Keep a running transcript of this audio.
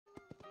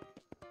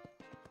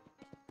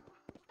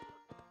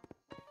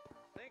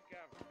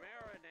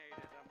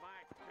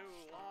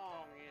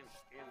belong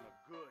in the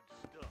good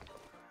stuff.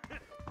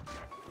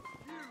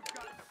 You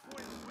got to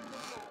quit with the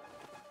Lord.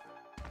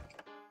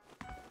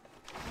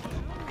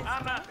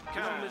 I'm not the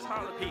kind Miss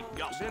Holly Pete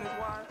gossip. Then his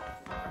wife,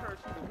 I heard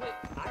she was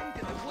whipped. I'm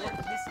gonna whip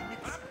Miss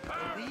Mitzi.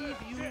 Believe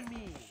you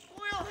me.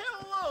 Well,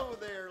 hello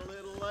there,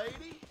 little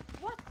lady.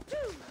 What do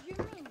you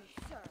mean,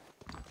 sir?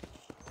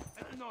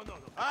 No.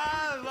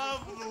 I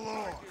love the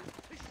Lord.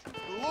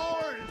 The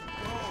Lord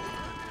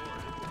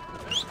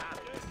is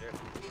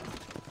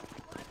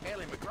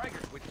Ellie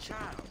McGregor's with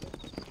child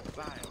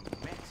by a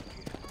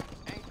Mexican.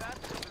 Ain't that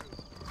the truth?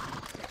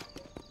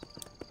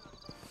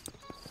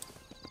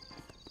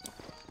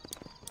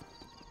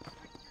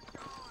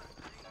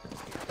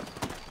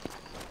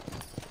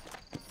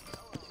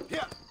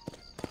 Yeah.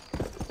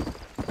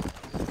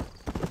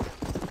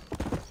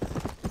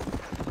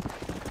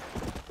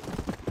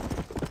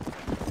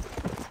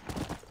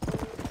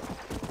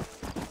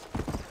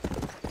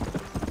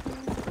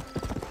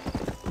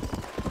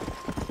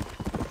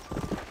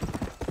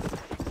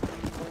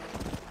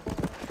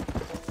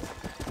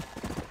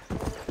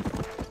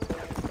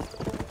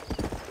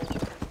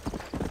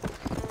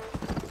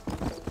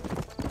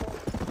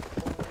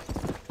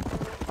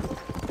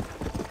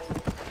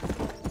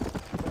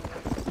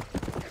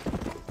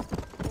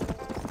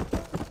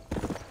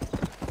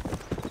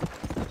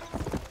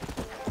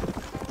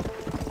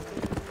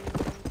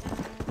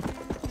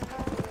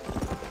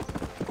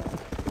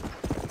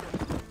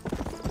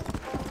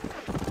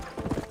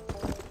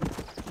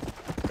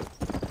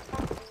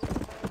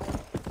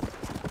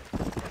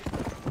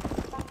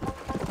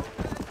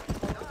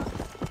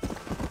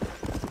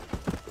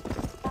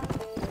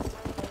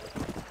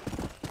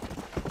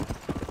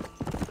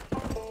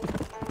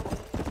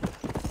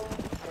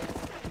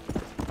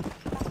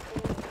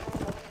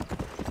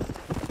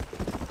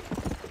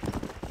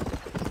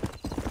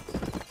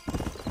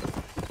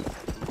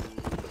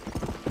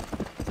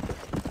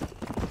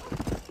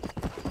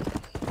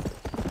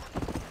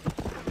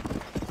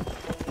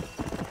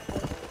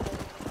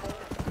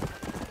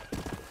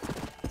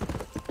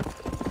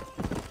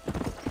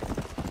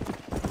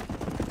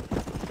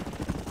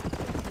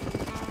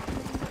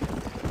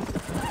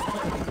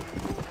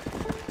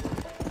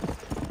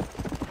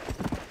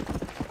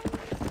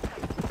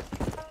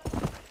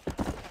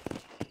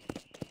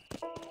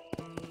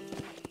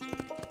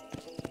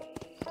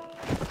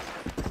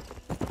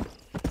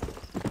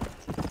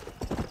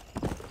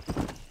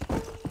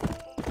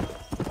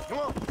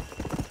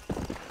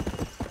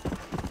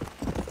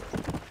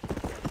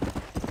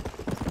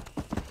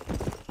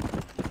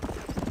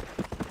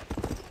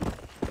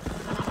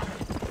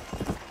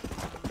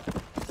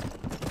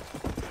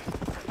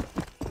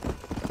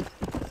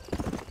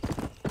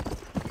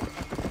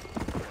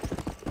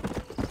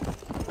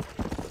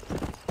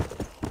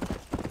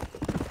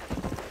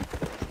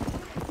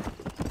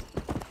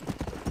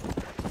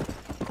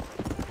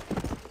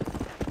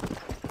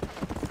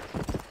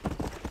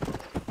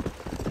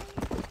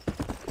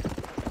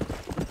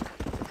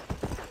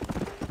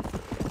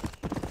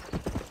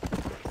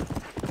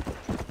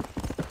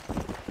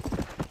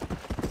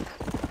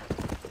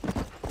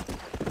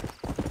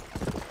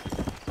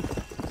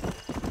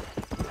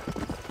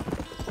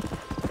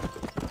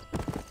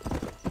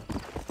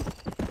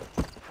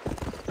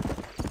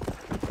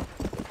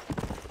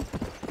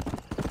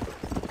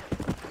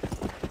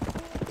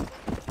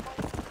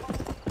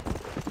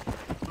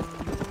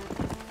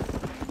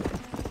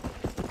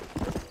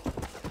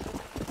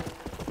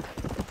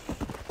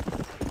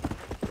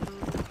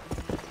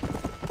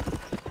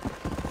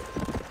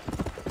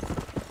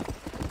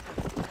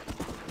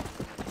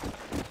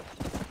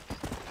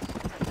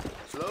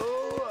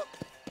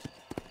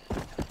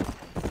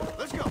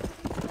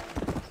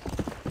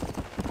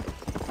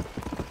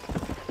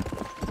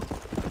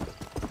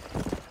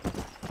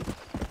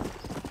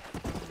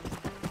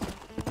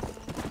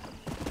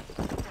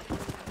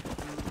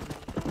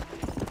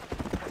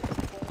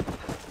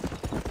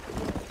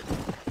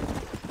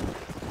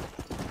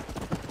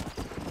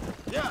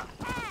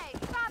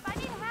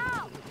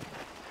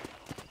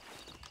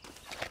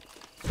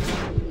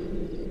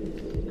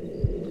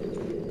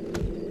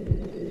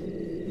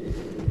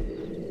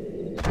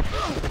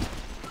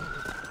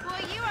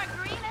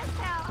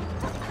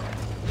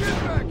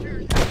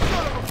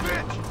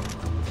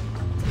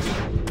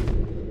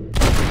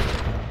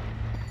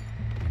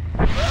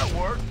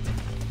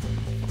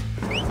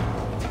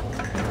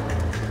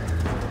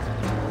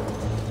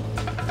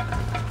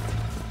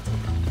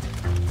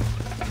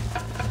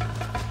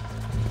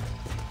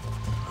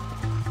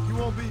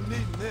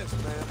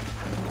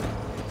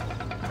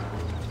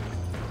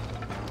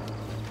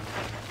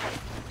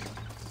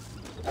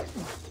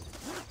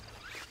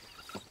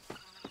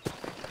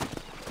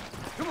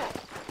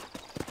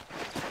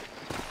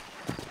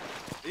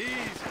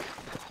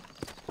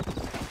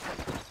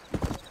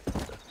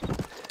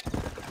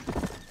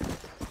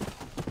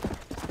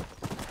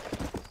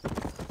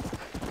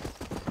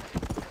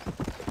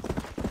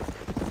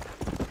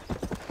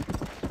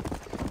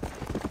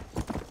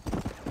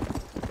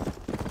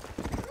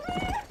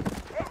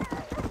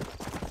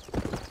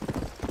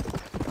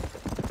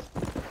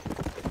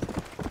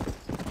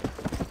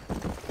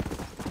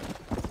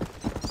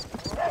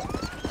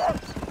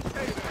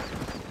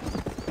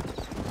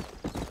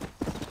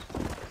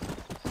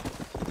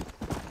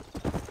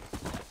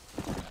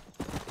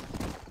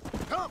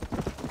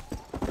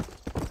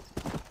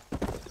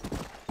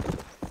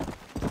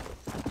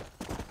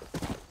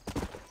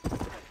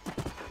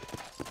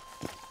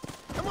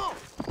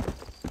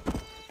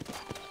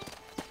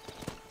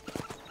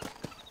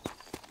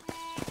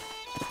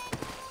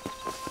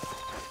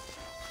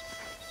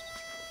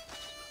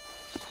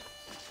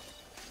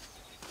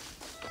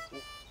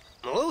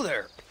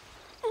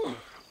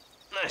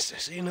 to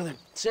see another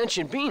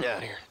sentient being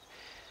out here.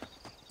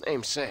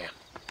 Name's Sam.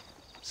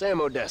 Sam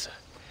Odessa.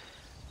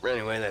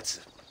 Anyway, that's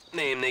the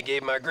name they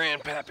gave my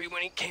grandpappy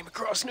when he came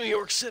across New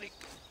York City.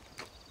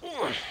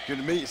 Good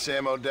to meet you,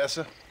 Sam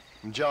Odessa.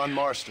 I'm John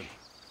Marston.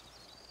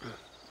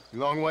 You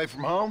long way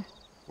from home?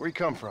 Where you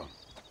come from?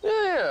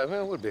 Yeah,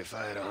 well, it would be if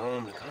I had a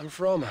home to come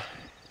from.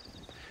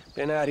 I've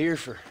been out here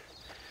for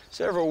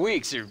several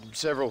weeks, or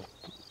several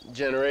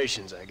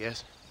generations, I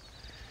guess.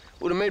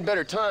 Would have made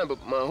better time,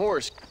 but my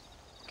horse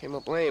came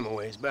up lame a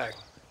ways back.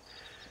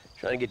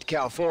 Trying to get to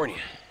California.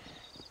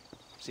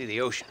 See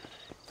the ocean.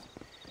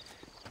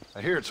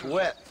 I hear it's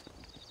wet.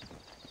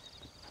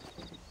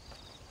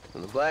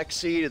 From the Black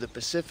Sea to the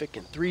Pacific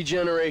in 3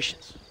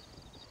 generations.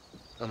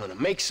 I'm gonna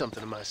make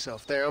something of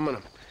myself there. I'm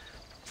gonna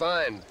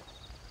find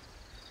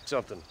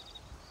something.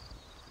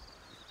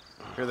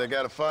 Hear they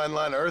got a fine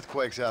line of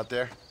earthquakes out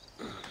there.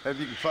 Maybe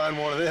you can find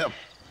one of them.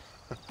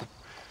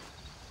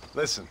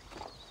 Listen,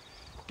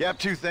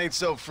 Gaptooth ain't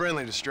so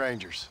friendly to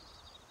strangers.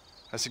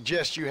 I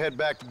suggest you head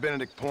back to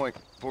Benedict Point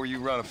before you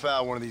run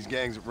afoul one of these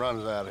gangs that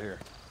runs out of here.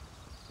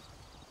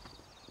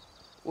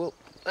 Well,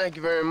 thank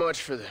you very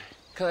much for the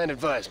kind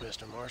advice,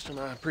 Mr. Marston.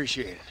 I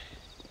appreciate it.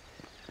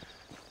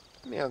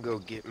 Maybe I'll go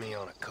get me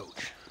on a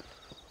coach.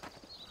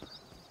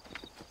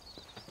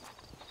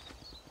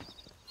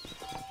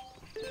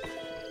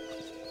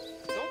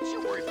 Don't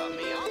you worry about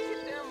me. I'll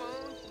get there my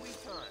own sweet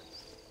time.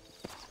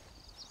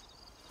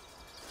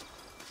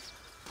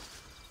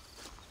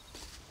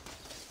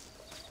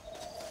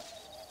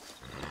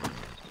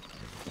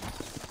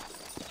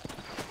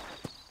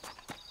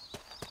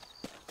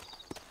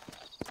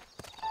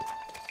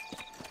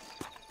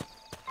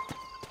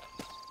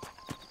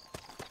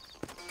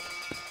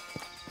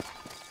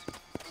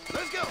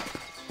 Let's go!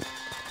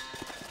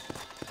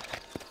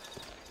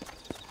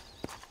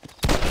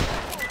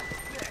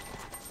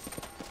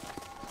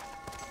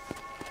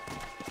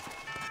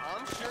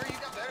 I'm sure you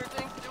got better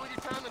things to do with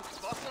your time than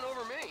fussing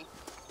over me.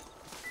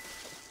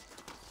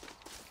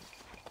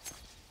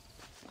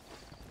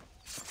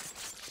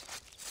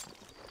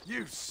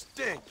 You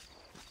stink!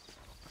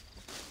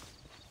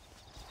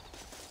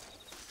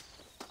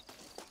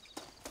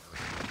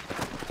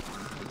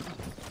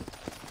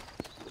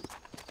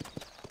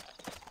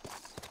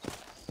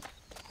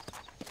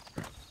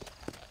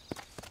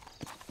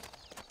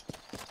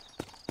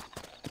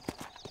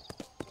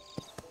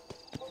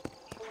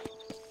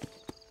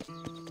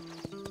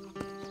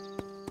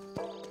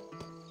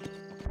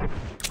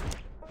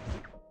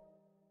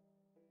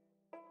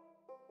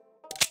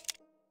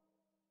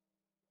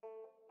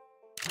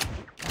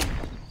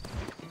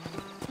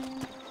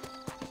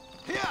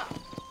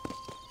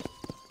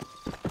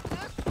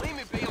 Leave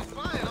me be, I'm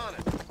fine on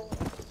it.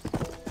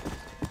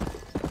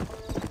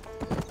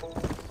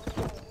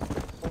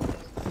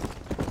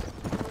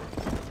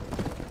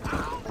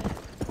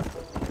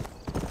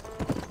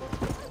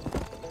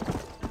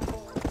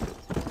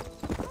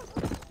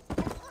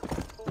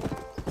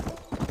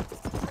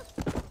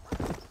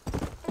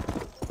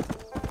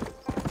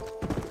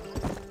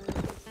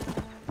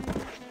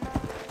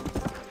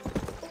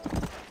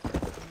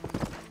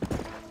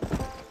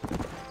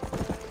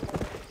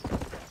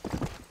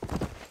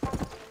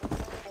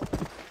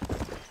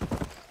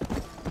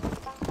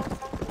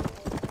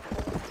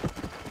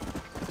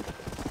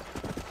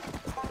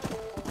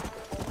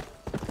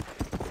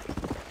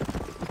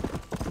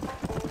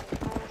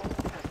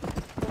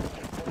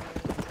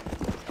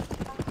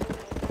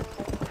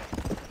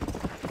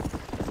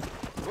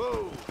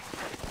 Whoa!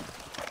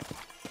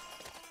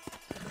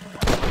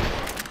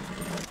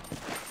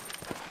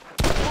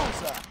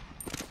 Bullseye!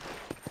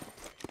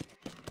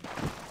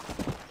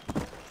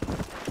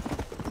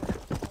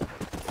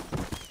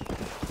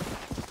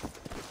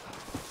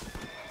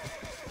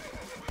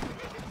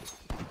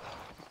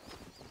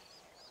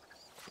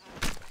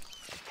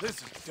 This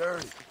is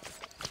dirty.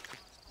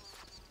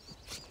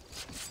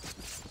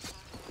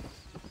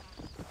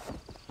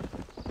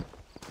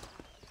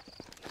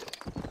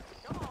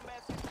 Come on,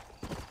 Bessie.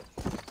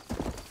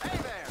 Hey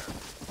there!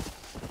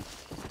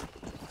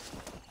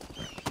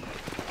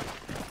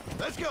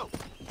 Let's go!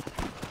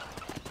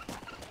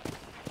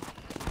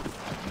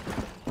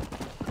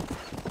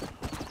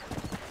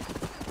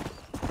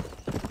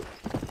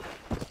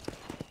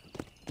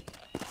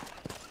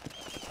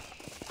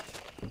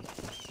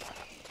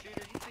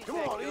 Shooter, you think Come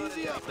that on, gun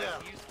easy is up any now.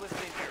 useless in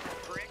here,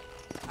 prick?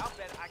 I'll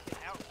bet I can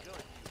outgun you.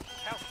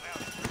 How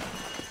about it?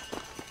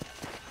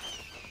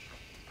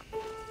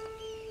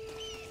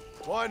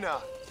 Why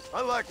not?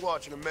 I like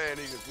watching a man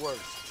eat his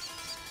words.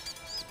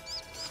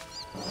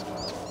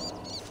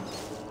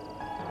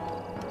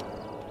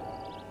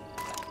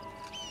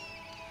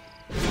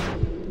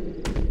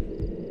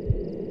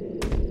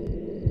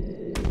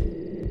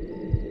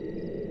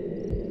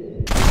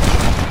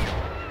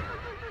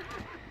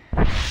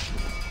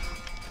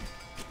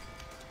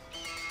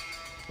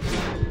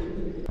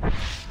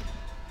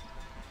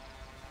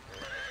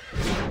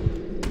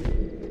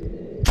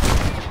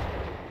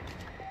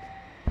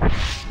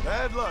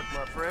 Bad luck,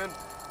 my friend.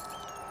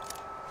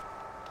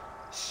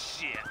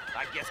 Shit,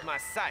 I guess Guess my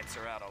sights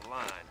are out of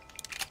line.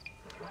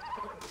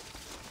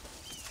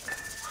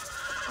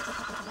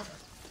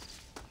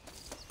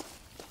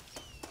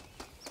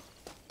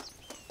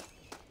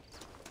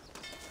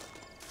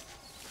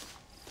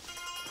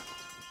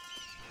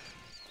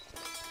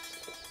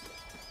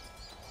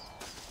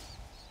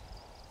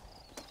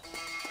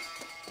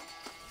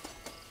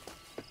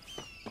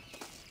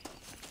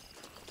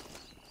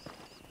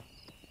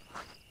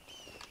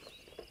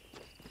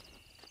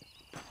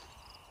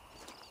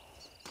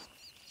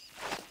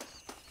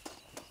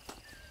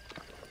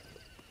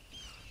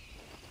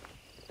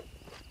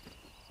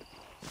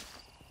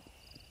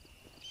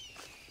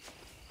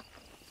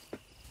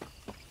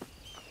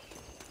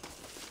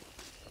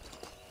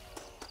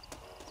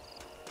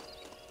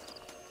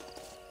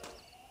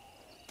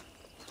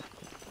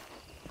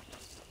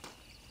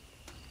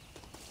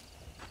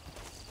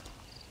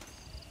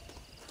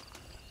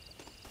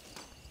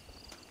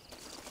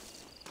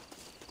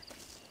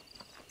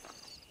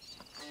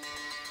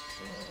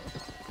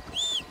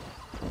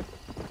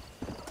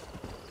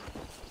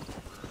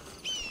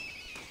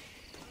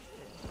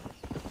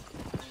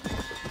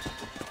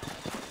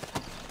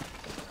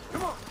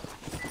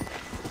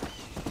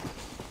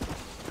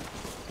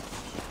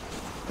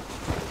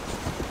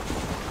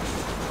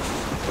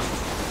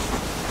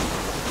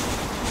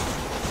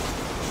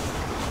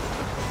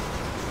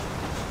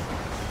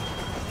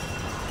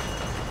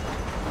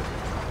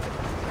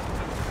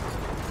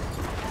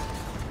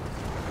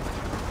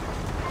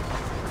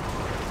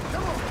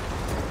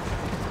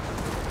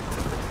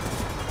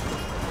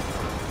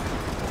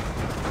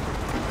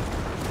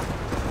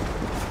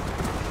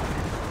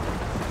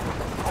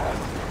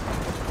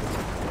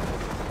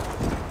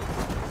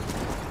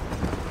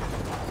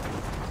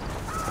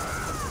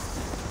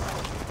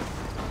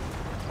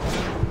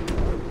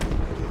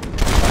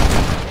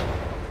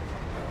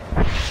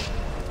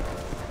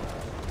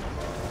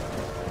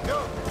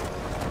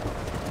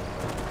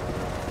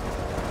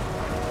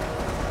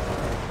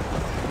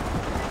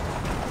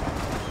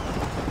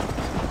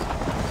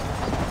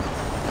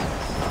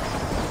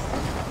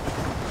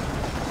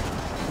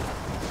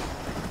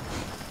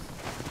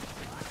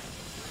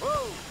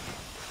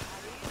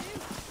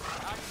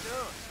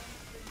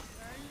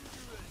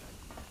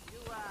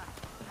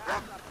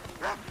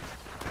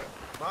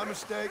 My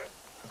mistake.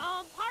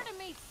 Pardon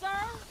me, sir.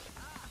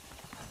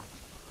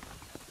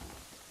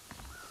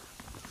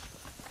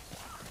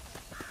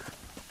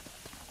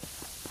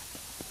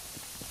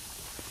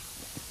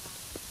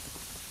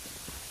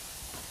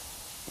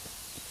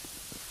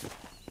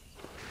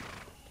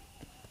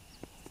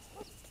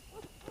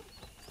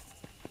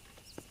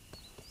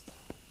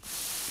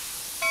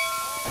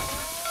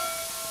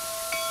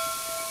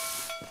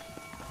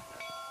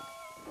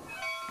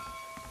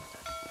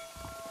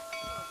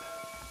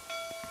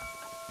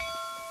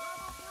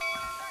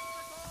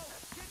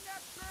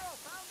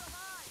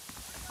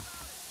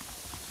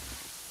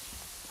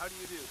 How do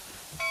you do?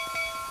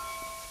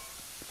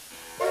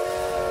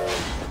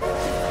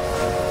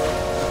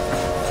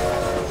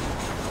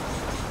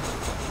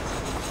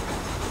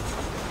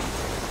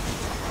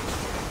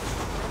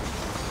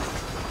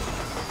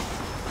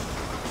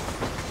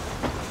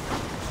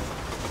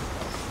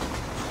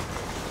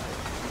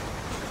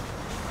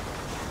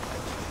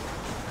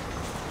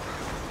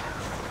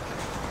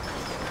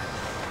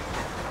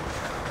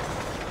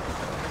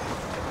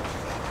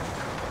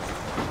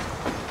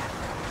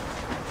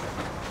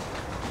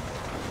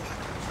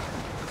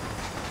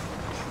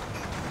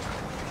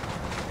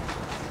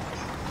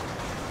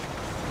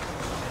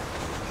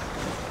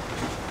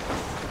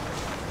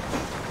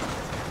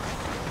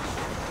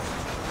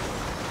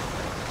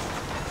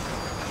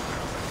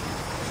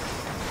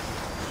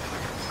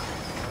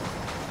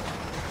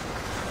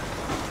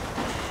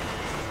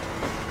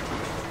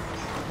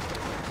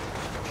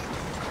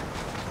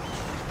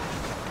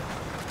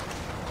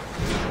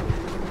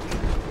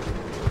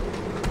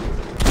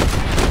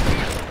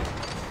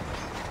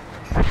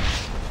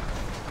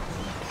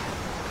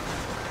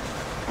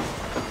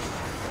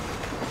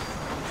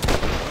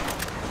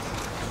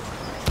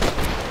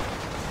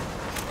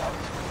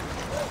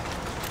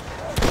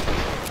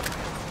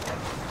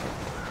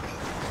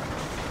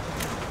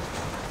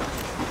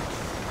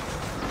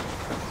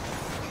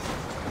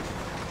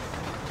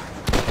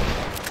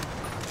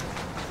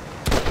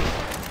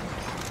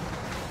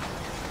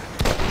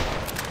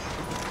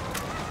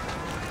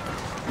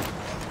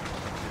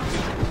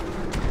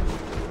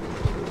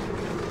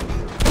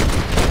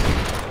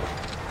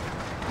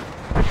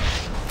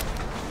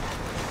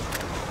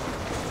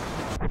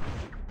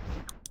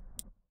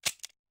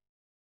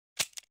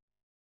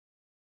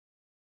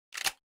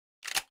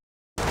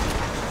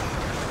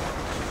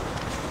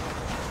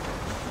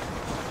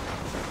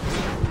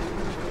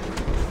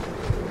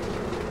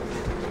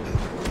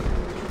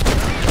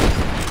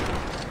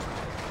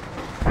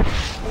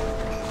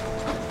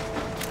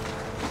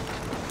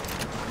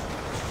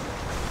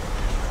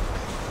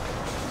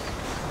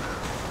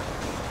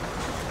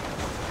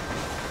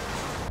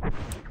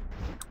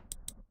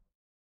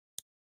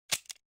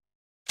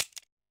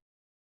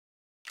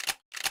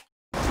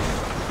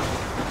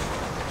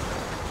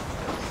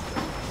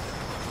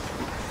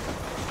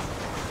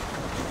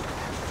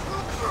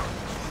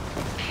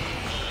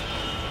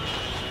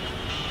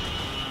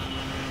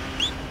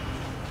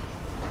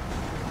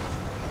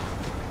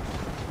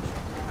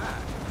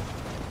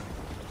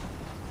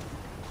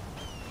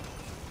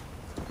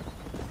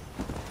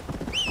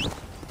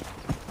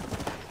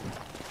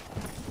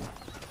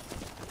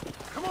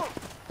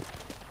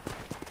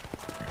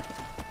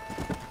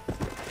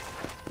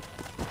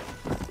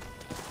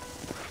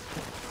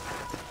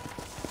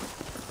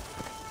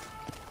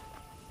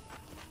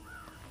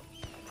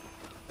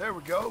 There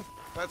we go.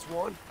 That's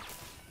one.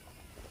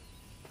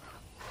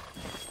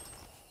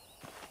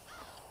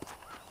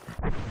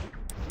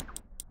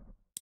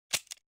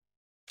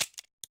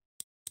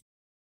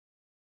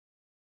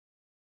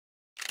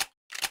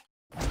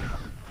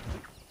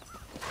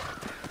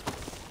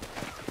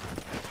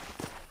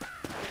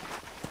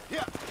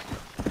 Yeah.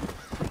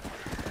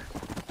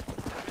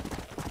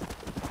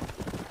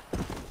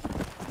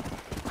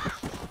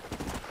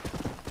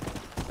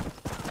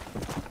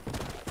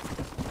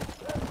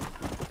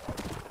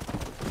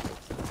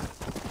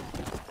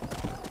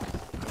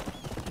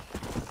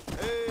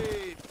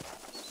 Hey.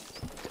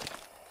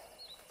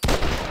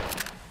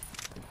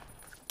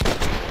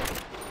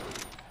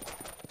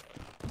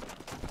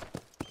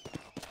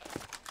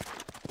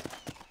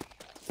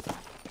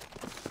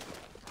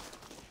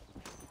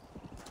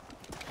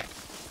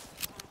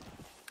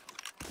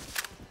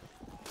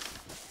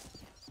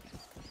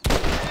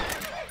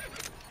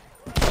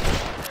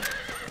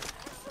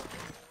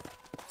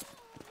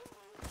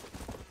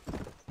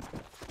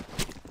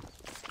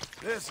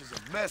 This is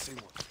a messy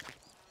one.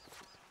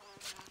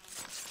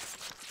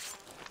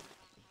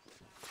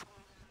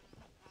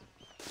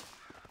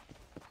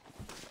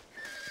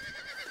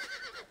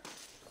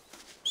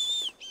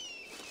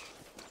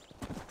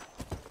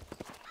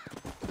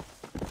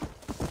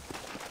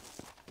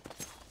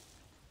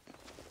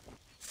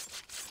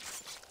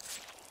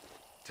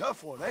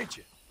 Tough one, ain't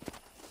you?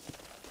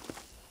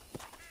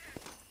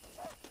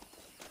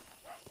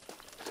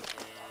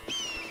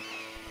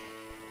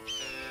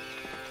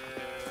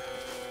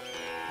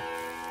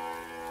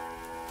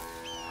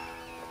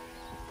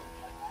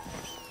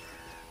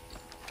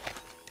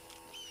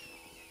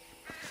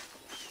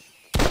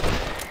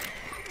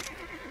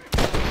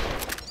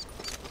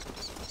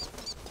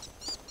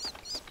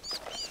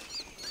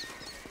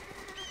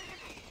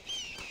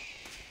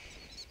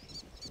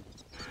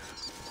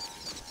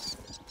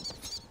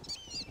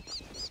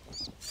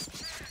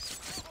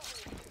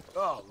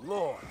 Oh,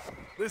 Lord.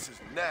 This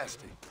is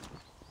nasty.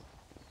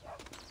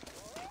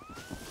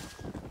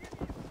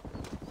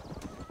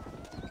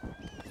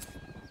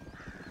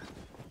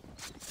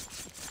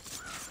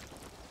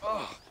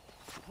 Oh,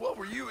 what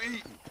were you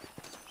eating?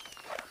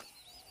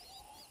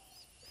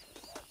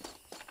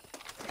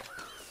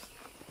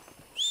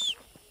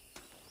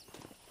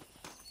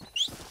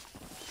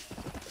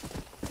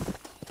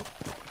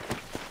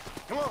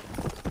 Come on.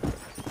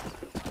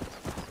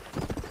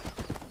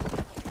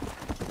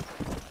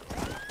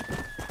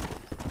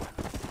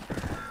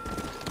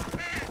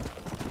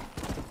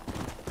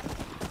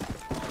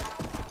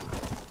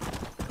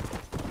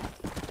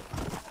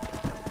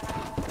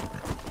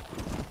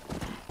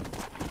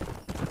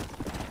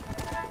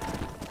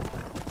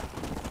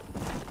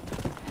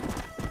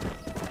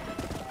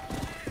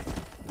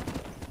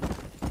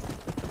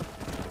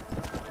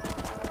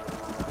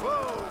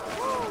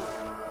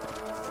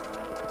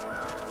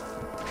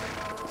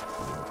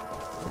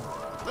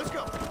 Let's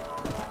go.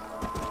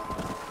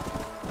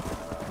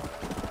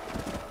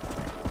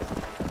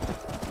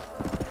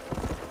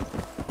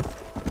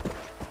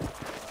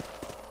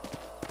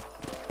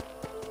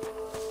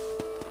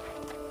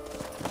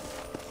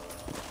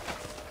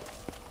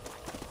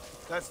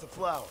 That's the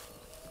flower.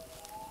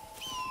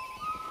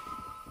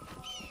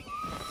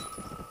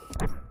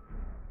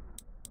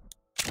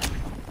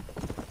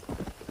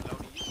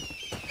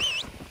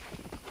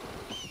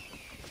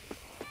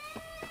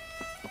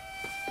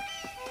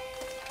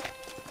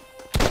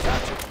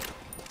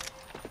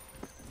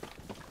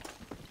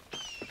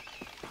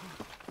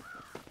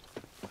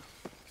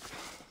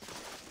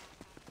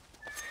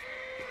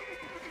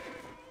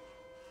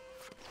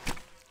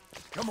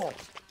 Come on,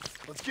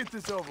 let's get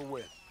this over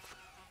with.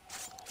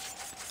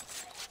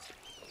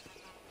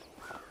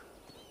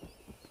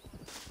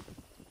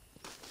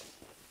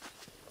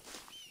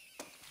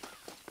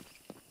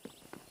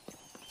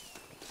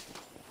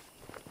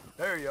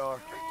 There you are.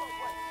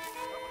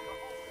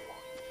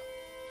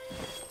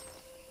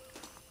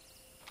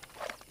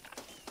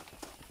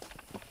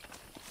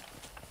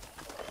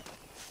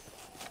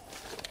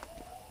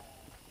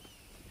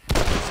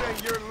 This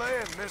ain't your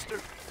land, mister.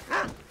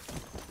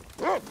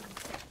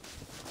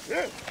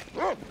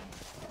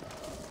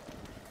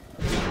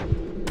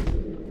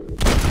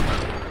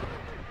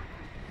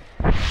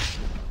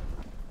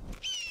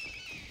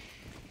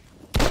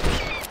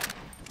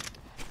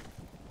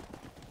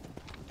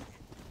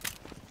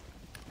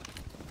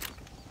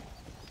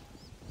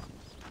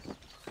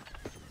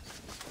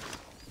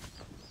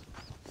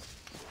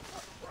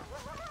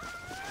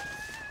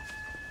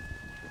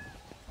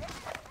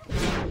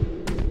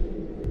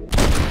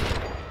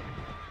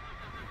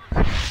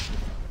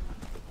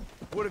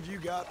 What have you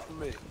got for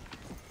me?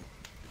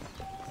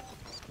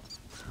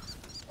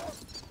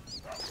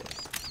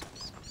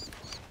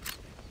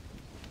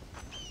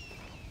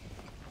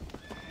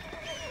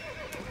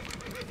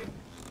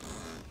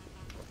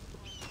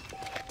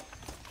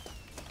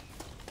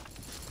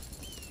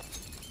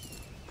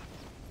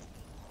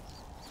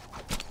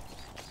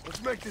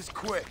 Let's make this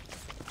quick.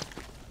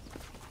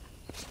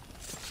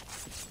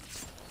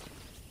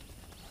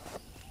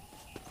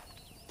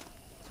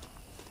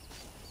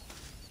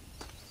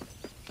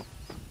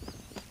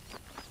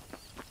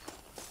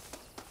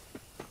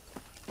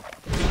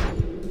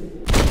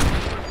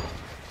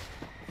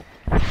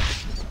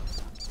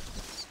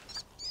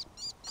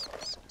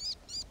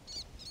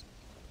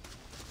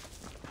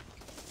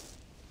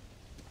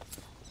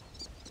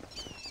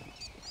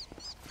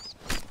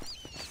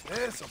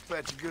 This'll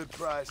fetch a good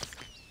price.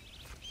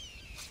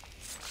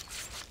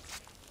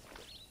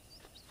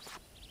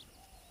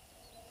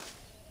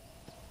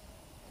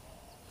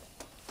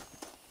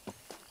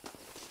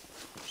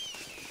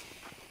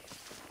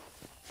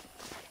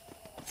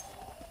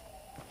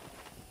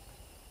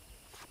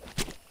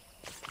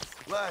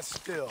 Lie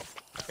still.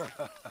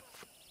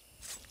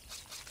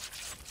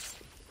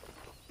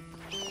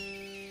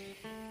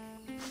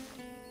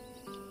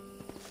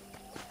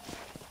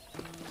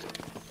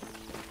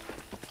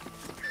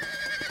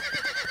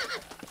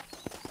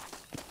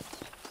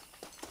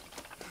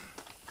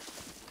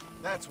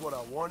 That's what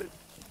I wanted.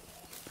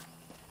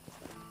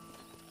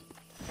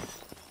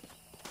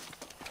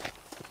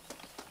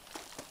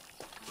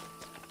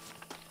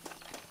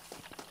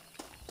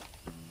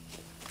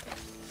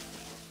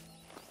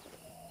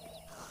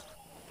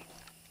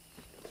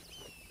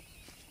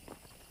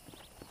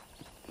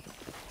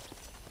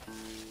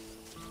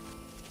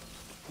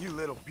 You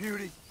little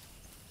beauty.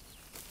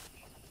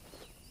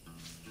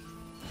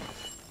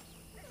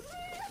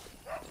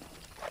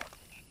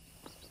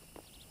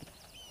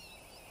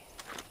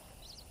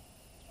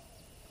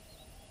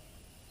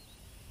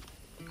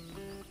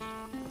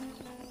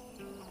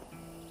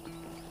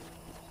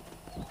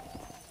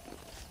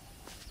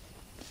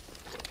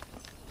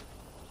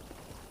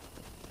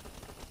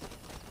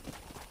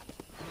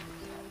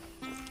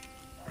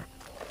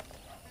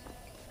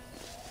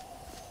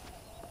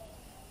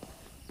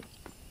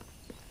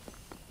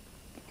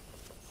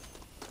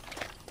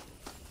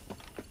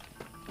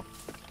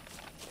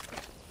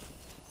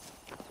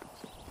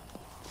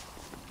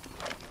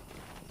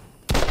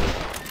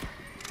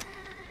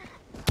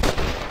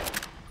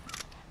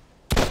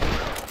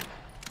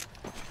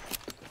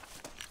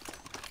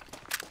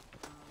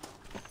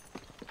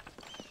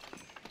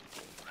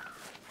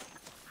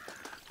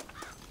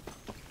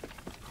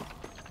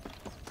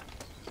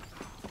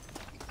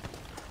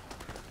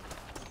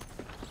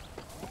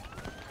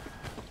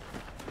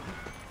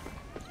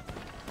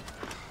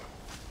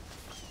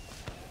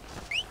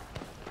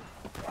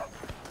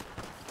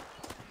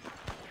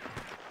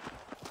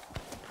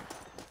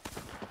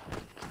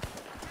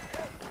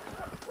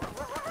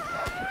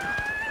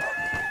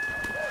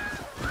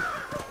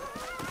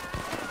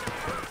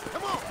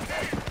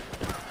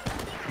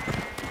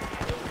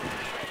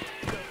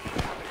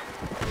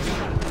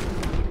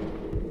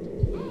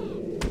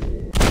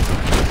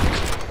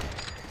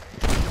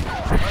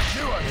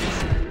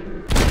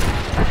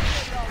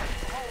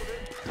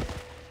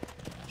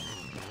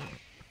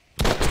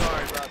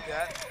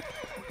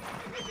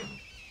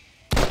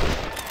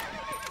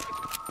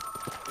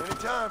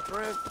 Anytime,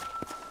 friend.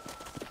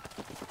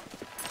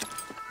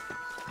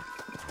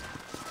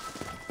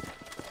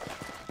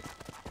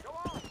 Go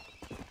on.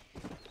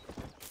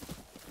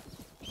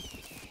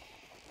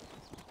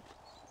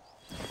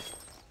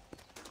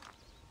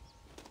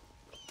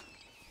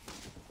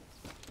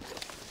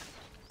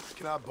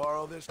 Can I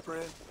borrow this,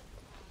 friend?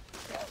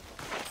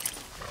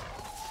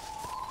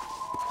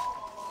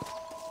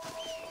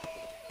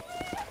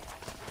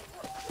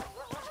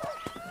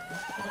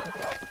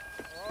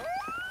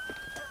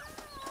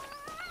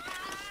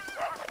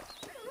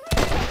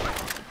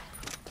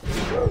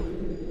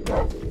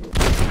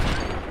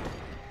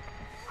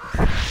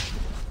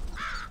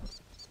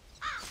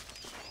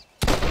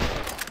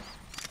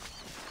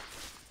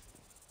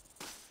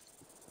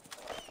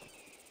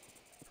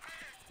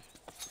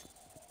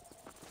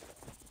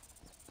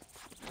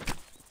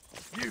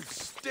 You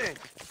stink!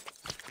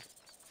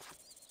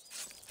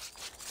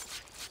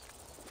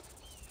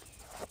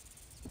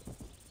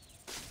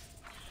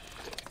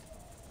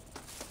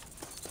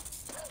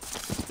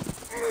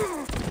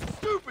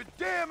 Stupid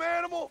damn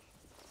animal!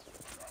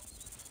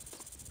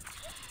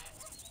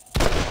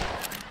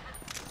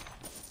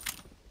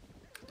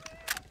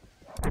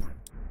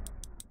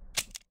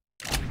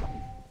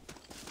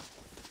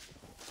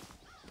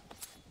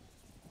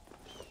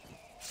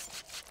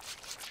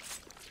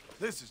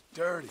 This is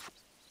dirty.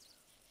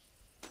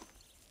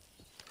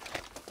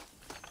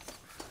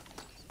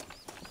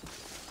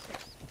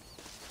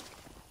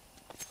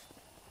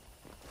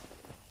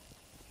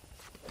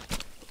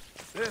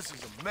 This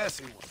is a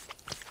messy one.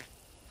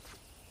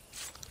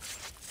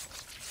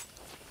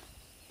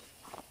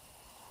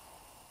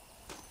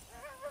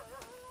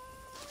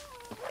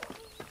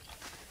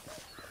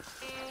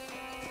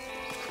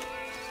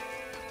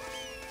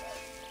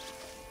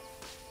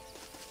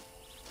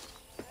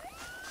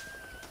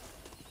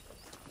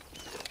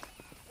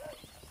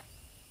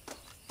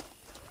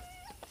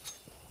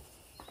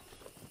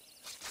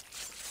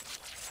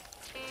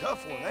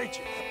 Tough one, ain't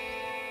you?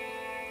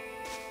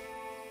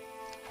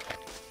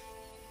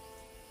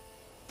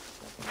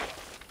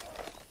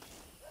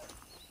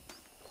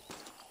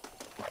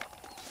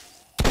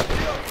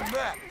 Get up from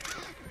that!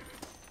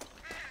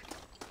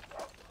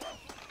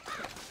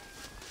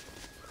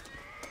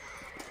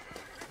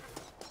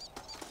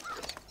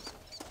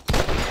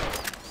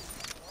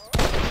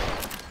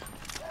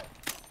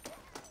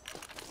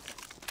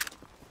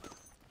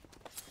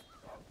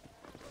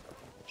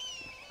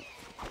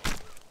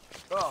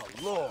 Oh,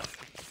 Lord.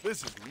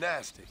 This is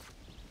nasty.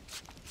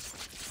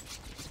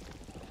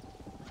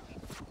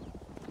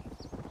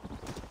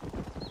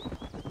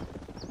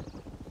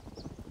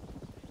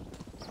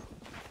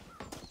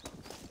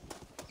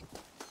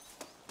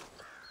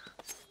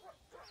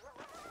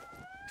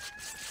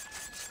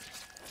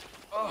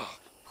 Oh,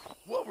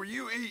 what were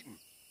you eating?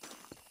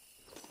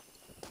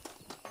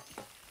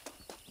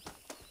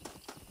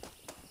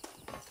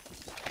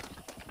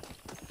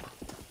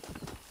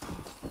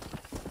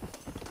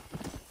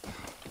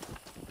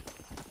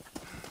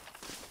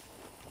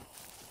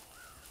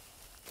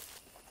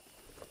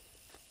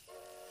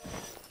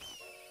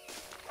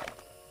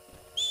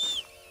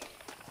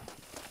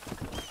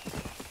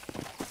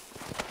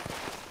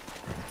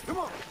 Come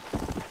on.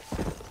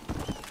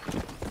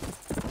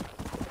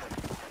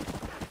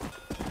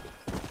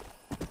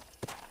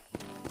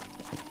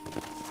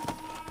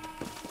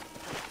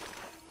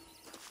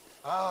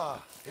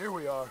 Ah, here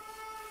we are.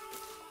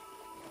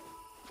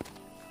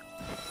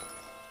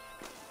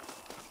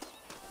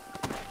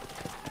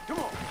 Come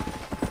on.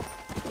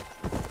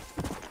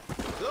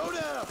 Slow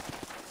down.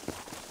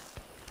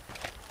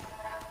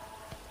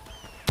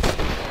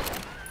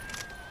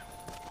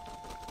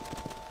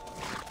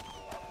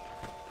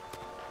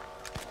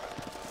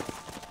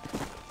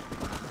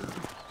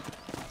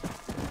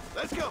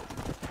 Let's go.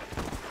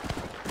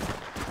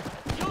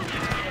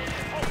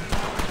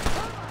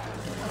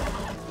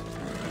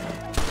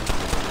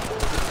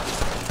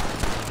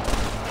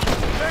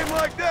 Name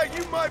like that,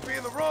 you might be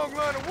in the wrong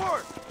line of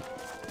work.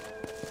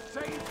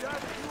 Saved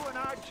us doing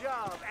our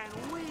job,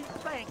 and we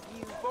thank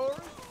you for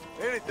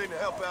it. Anything to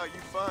help out you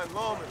fine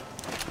lawmen.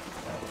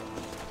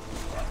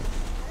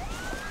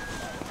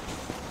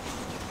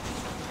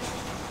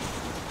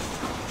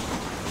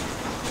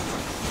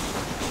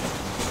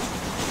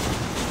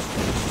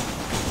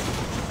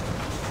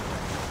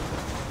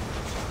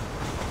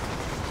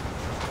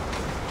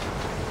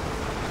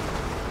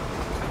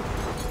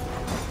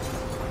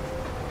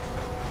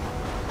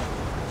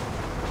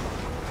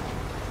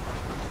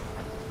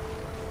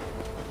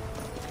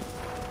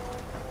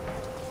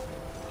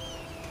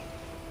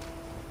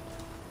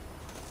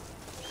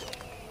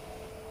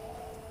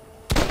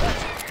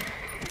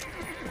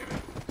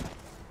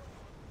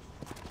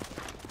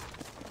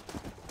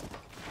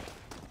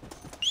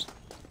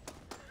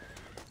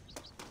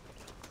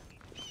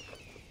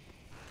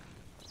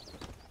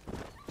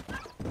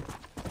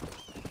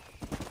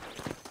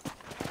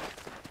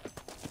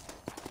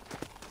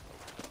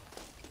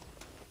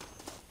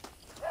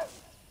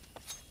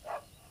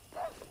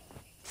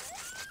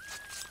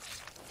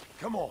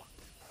 Come on,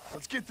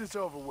 let's get this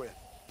over with.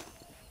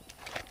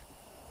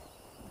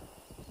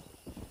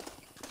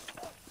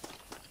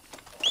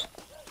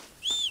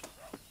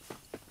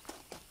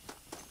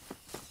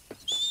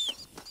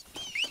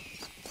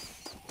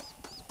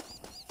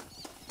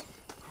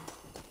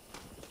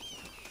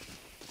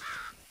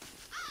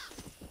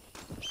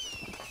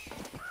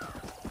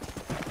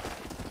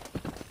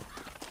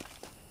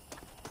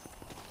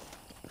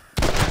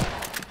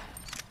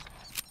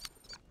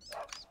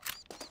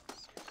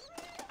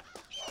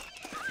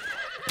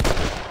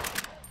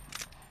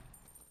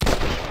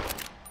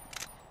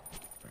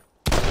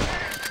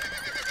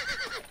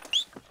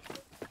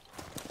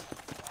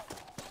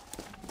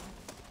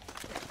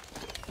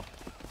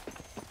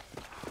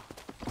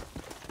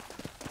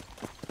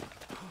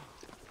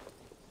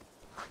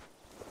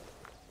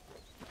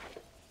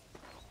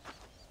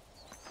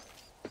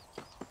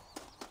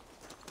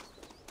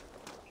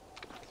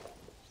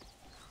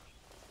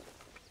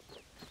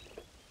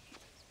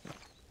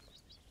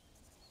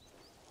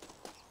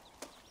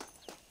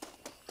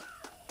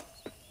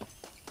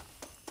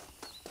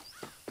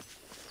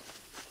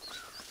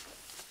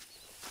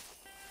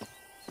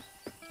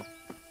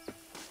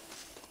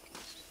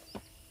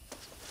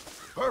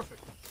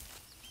 Perfect.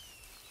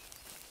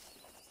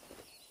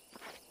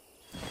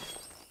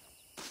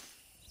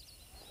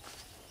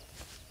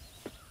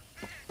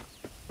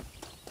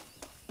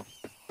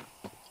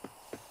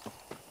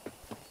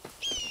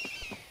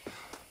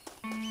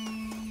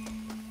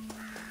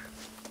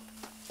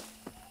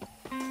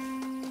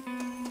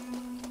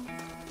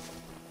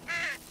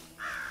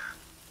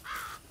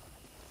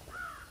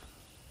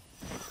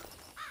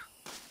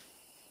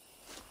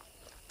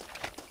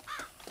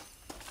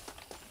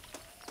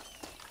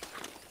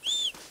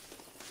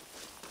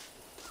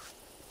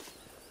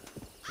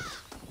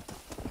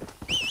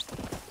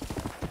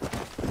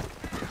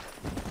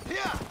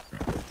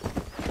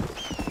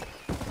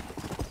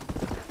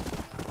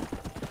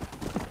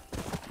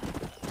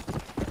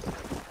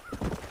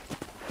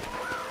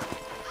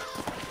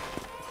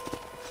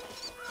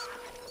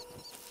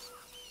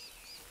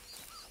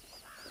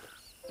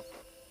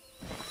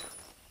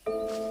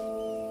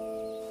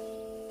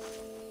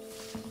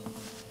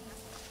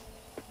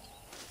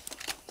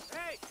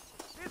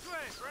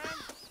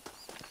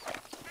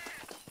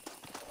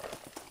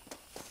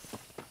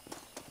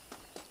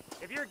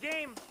 If you're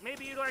game,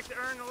 maybe you'd like to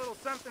earn a little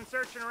something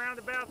searching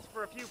roundabouts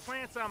for a few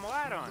plants I'm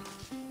light on.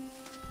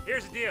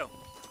 Here's the deal.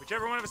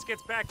 Whichever one of us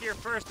gets back here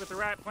first with the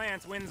right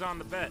plants wins on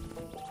the bet.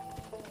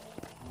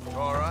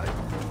 All right,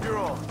 you're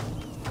on.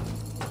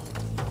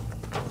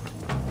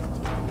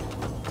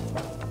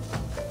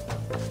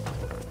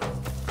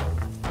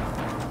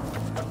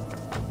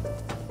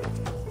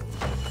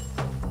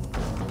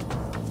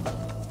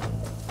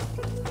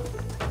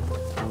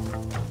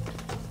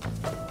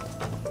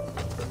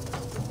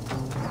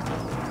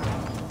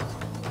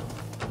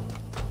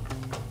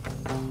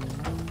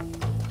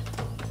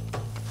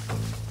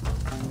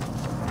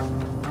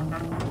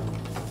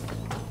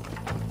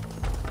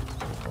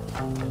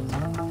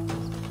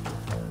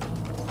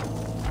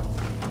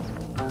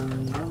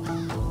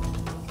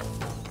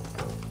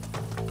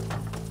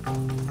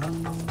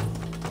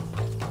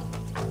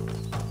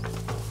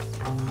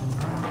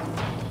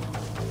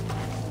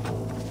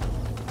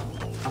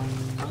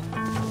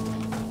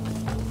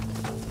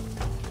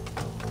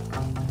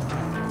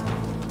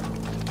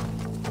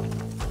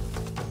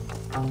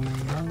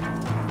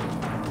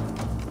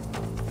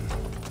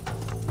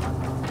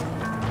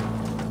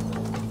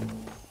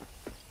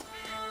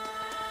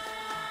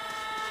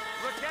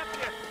 Look at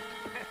you.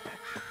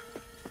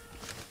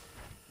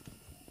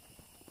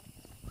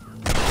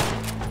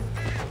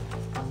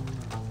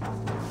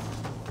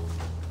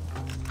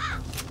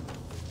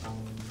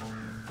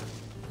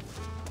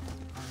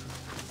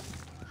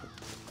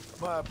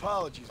 My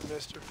apologies,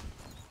 mister.